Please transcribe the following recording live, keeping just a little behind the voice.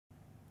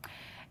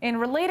In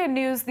related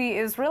news, the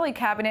Israeli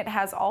cabinet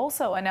has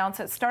also announced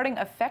that starting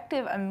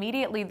effective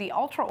immediately, the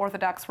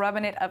ultra-Orthodox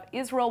Rabbinate of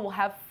Israel will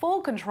have full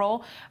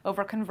control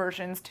over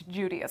conversions to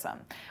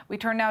Judaism. We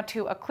turn now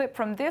to a clip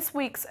from this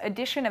week's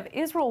edition of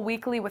Israel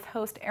Weekly with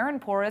host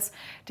Aaron Porras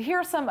to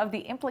hear some of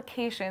the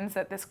implications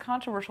that this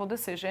controversial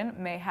decision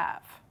may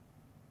have.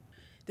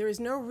 There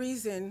is no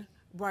reason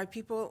why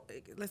people,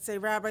 let's say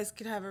rabbis,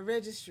 could have a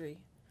registry.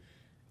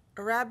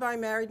 A rabbi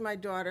married my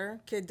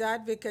daughter,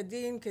 kedat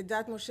v'kadin,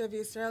 kedat Moshe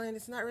v'Yisrael, and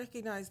it's not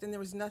recognized, and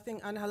there was nothing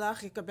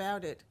unhalachic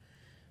about it.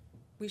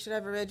 We should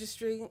have a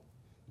registry.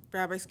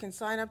 Rabbis can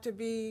sign up to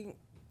be,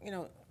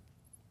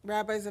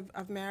 rabbis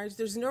of marriage.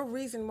 There's no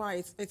reason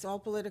why. It's all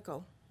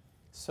political.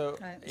 So,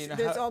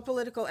 it's all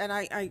political, and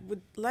I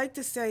would like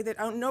to say that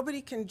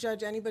nobody can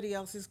judge anybody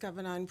else's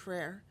kavanah in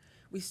prayer.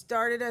 We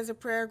started as a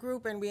prayer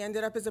group, and we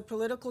ended up as a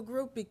political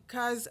group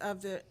because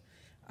of the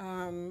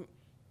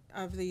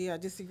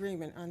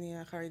disagreement on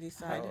the Haredi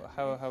side.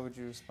 How would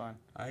you respond?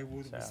 I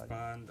would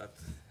respond that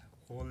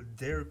all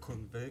their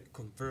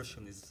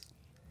conversion is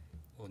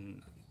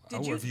on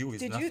our view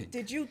is nothing.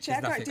 Did you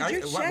check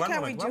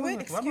how we do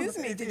it? Excuse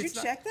me, did you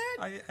check that?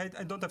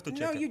 I don't have to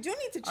check it. No, you do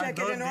need to check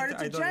it in order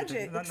to judge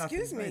it.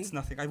 Excuse me. It's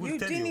nothing. I will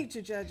tell you. You do need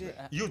to judge it.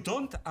 You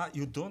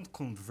don't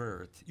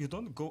convert. You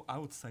don't go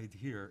outside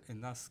here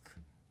and ask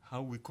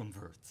how we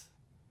convert.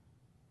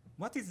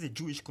 What is the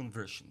Jewish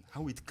conversion?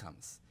 How it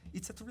comes?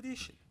 It's a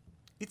tradition.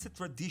 It's a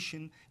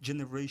tradition,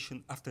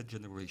 generation after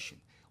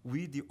generation.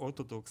 We, the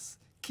Orthodox,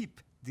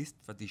 keep this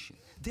tradition.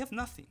 They have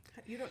nothing.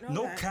 You don't know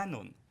no that.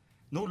 canon,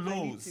 no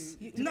laws,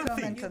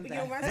 nothing. They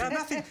have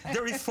nothing.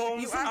 The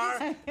reforms are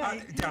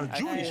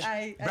Jewish,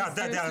 but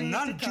they are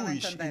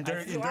non-Jewish.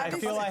 I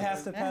feel I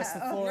have to pass the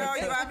floor. No,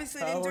 you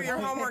obviously didn't do your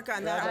homework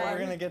on that one. We're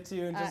going to get to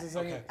you in just a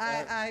second.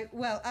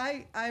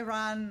 I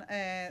run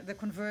the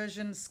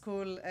conversion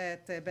school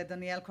at Beit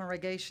Daniel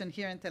congregation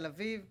here in Tel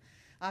Aviv.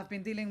 I've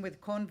been dealing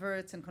with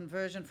converts and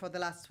conversion for the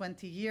last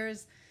 20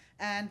 years.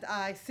 And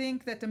I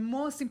think that the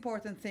most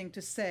important thing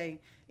to say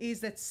is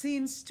that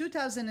since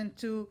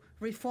 2002,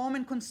 Reform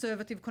and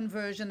conservative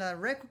conversion are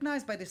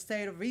recognized by the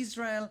State of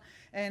Israel,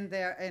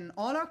 and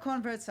all our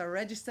converts are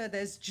registered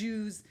as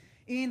Jews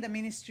in the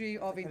Ministry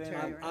of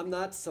Interior. I'm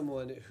not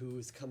someone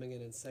who's coming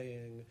in and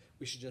saying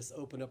we should just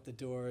open up the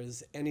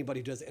doors. Anybody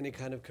who does any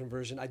kind of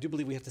conversion, I do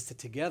believe we have to sit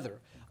together,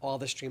 all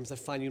the streams, and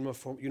find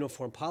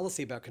uniform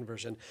policy about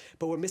conversion.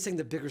 But we're missing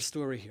the bigger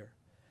story here.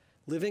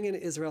 Living in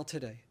Israel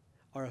today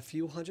are a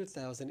few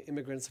 100,000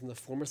 immigrants from the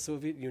former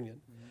Soviet Union,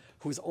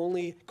 whose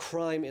only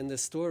crime in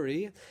this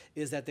story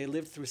is that they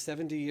lived through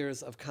 70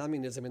 years of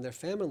communism in their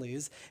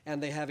families,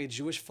 and they have a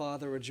Jewish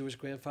father or a Jewish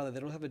grandfather. They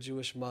don't have a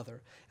Jewish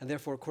mother. And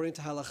therefore, according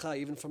to halakha,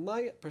 even from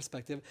my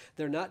perspective,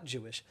 they're not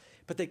Jewish.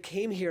 But they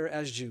came here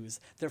as Jews.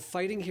 They're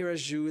fighting here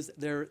as Jews.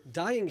 They're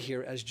dying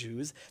here as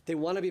Jews. They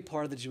want to be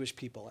part of the Jewish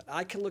people. And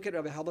I can look at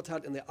Rabbi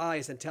Halbertal in the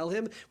eyes and tell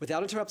him,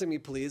 without interrupting me,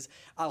 please,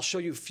 I'll show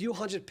you a few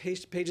hundred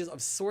pages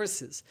of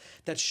sources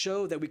that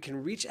show that we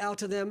can reach out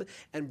to them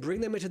and bring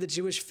them into the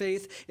Jewish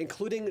faith,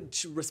 including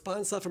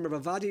responsa from Rabbi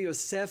Ovadia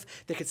Yosef.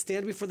 They could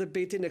stand before the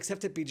Beit and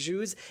accept to be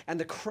Jews. And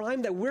the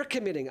crime that we're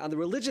committing on the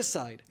religious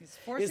side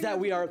is that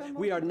we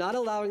are not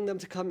allowing them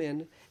to come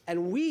in,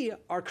 and we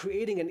are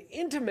creating an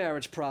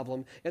intermarriage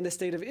problem in the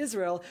State of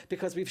Israel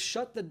because we've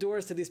shut the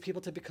doors to these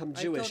people to become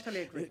Jewish. I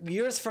totally agree.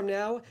 Years from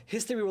now,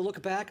 history will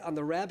look back on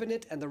the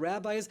rabbinate and the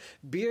rabbis,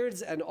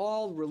 beards and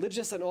all,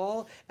 religious and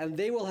all, and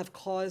they will have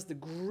caused the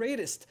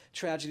greatest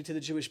tragedy to the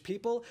Jewish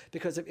people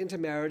because of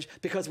intermarriage,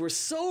 because we're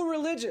so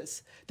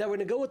religious that we're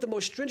going to go with the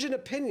most stringent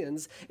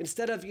opinions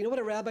instead of, you know what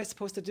a rabbi is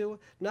supposed to do?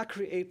 Not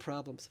create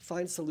problems,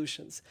 find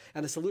solutions.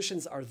 And the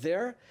solutions are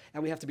there,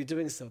 and we have to be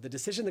doing so. The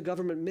decision the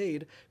government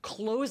made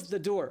closed the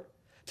door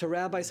to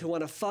rabbis who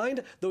want to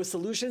find those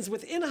solutions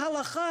within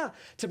halakha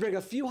to bring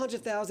a few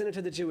 100,000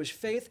 into the Jewish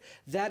faith.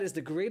 That is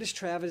the greatest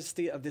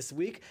travesty of this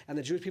week, and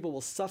the Jewish people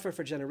will suffer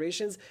for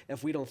generations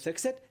if we don't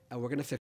fix it, and we're going to fix it.